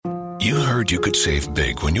You heard you could save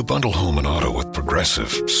big when you bundle home and auto with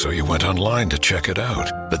Progressive, so you went online to check it out.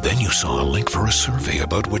 But then you saw a link for a survey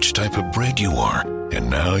about which type of bread you are. And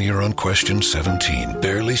now you're on question 17,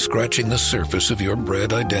 barely scratching the surface of your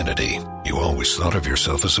bread identity. You always thought of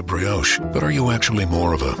yourself as a brioche, but are you actually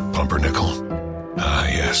more of a pumpernickel? Ah,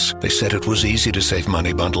 yes. They said it was easy to save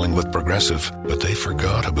money bundling with Progressive, but they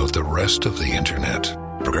forgot about the rest of the internet.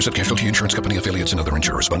 Progressive Casualty Insurance Company affiliates and other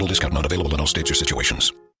insurers. Bundle discount not available in all states or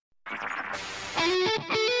situations.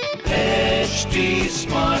 HT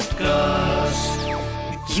Smartcast.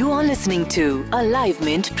 You are listening to a Live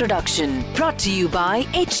Mint production brought to you by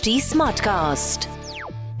HT Smartcast.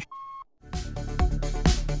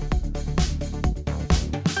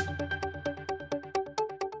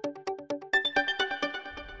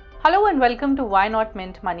 Hello and welcome to Why Not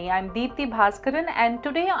Mint Money. I'm Deepthi Bhaskaran and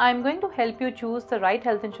today I'm going to help you choose the right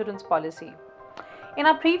health insurance policy. In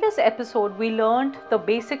our previous episode, we learned the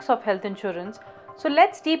basics of health insurance. So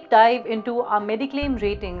let's deep dive into our Mediclaim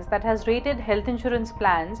ratings that has rated health insurance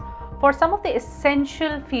plans for some of the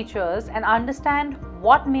essential features and understand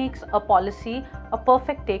what makes a policy a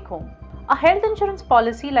perfect take home. A health insurance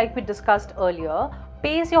policy, like we discussed earlier,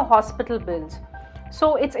 pays your hospital bills.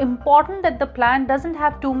 So it's important that the plan doesn't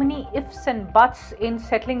have too many ifs and buts in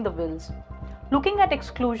settling the bills. Looking at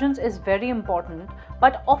exclusions is very important,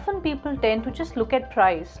 but often people tend to just look at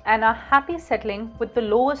price and are happy settling with the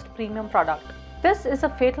lowest premium product. This is a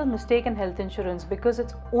fatal mistake in health insurance because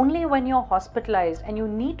it's only when you're hospitalized and you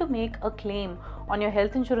need to make a claim on your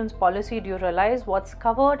health insurance policy do you realize what's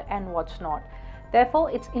covered and what's not. Therefore,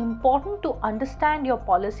 it's important to understand your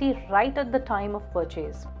policy right at the time of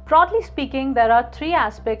purchase. Broadly speaking, there are three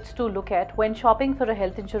aspects to look at when shopping for a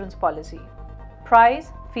health insurance policy: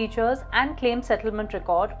 price, features, and claim settlement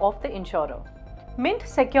record of the insurer. Mint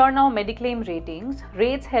Secure Now Mediclaim Ratings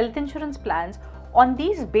rates health insurance plans on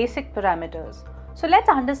these basic parameters. So let's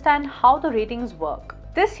understand how the ratings work.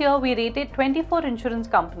 This year, we rated 24 insurance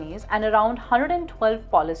companies and around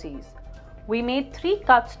 112 policies. We made 3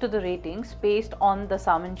 cuts to the ratings based on the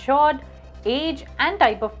sum insured, age, and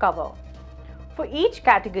type of cover. For each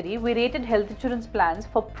category, we rated health insurance plans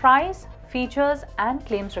for price, features, and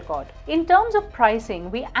claims record. In terms of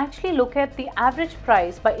pricing, we actually look at the average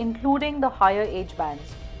price by including the higher age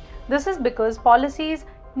bands. This is because policies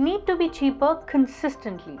need to be cheaper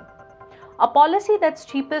consistently. A policy that's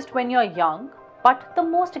cheapest when you're young, but the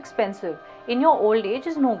most expensive in your old age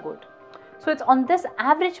is no good. So it's on this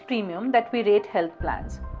average premium that we rate health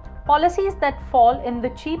plans. Policies that fall in the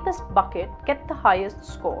cheapest bucket get the highest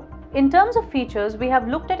score. In terms of features, we have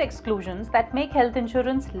looked at exclusions that make health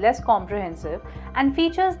insurance less comprehensive and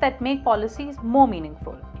features that make policies more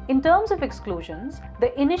meaningful. In terms of exclusions,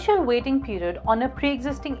 the initial waiting period on a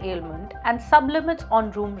pre-existing ailment and sublimits on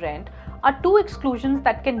room rent are 2 exclusions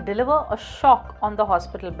that can deliver a shock on the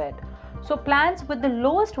hospital bed. So plans with the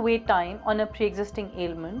lowest wait time on a pre-existing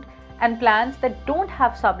ailment and plans that don't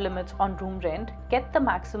have sublimits on room rent get the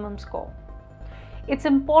maximum score. It's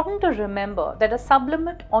important to remember that a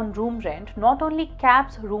sublimit on room rent not only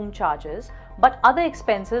caps room charges but other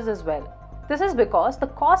expenses as well. This is because the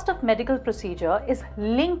cost of medical procedure is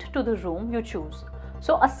linked to the room you choose.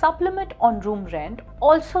 So a sublimit on room rent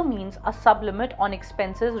also means a sublimit on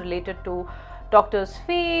expenses related to doctor's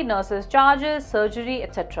fee, nurse's charges, surgery,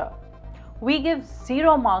 etc. We give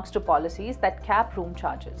 0 marks to policies that cap room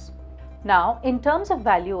charges. Now, in terms of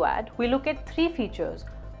value add, we look at 3 features: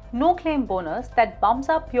 no claim bonus that bumps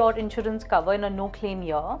up your insurance cover in a no claim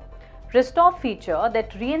year, restore feature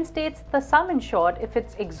that reinstates the sum insured if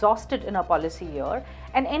it's exhausted in a policy year,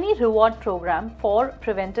 and any reward program for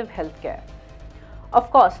preventive healthcare. Of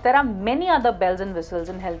course, there are many other bells and whistles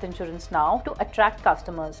in health insurance now to attract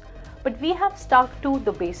customers, but we have stuck to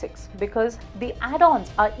the basics because the add-ons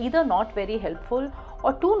are either not very helpful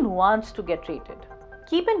or too nuanced to get rated.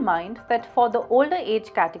 Keep in mind that for the older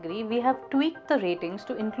age category, we have tweaked the ratings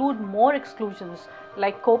to include more exclusions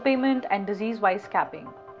like copayment and disease-wise capping.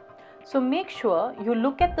 So make sure you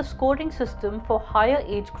look at the scoring system for higher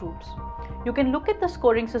age groups. You can look at the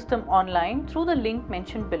scoring system online through the link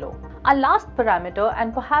mentioned below. Our last parameter,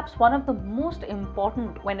 and perhaps one of the most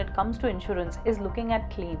important when it comes to insurance, is looking at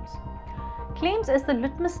claims. Claims is the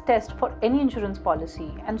litmus test for any insurance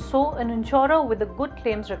policy, and so an insurer with a good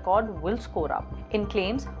claims record will score up. In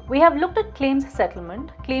claims, we have looked at claims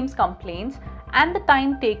settlement, claims complaints, and the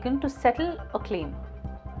time taken to settle a claim.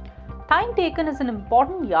 Time taken is an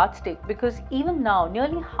important yardstick because even now,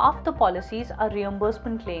 nearly half the policies are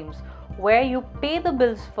reimbursement claims, where you pay the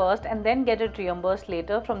bills first and then get it reimbursed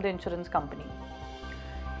later from the insurance company.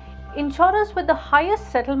 Insurers with the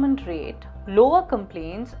highest settlement rate lower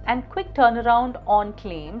complaints, and quick turnaround on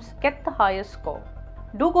claims get the highest score.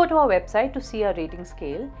 Do go to our website to see our rating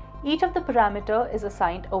scale. Each of the parameter is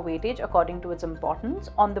assigned a weightage according to its importance,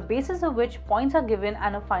 on the basis of which points are given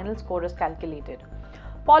and a final score is calculated.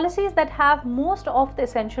 Policies that have most of the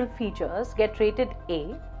essential features get rated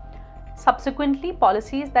A. Subsequently,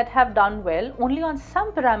 policies that have done well only on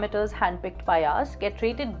some parameters handpicked by us get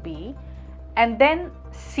rated B, and then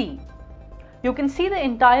C. You can see the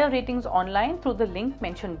entire ratings online through the link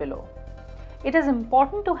mentioned below. It is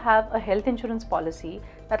important to have a health insurance policy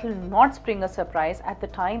that will not spring a surprise at the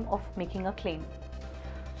time of making a claim.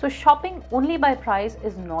 So shopping only by price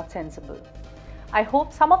is not sensible. I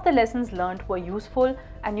hope some of the lessons learned were useful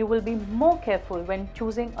and you will be more careful when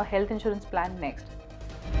choosing a health insurance plan next.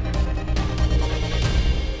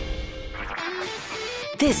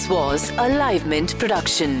 This was a Live Mint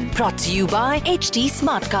production brought to you by HT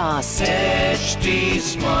Smartcast. HT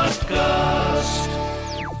Smartcast.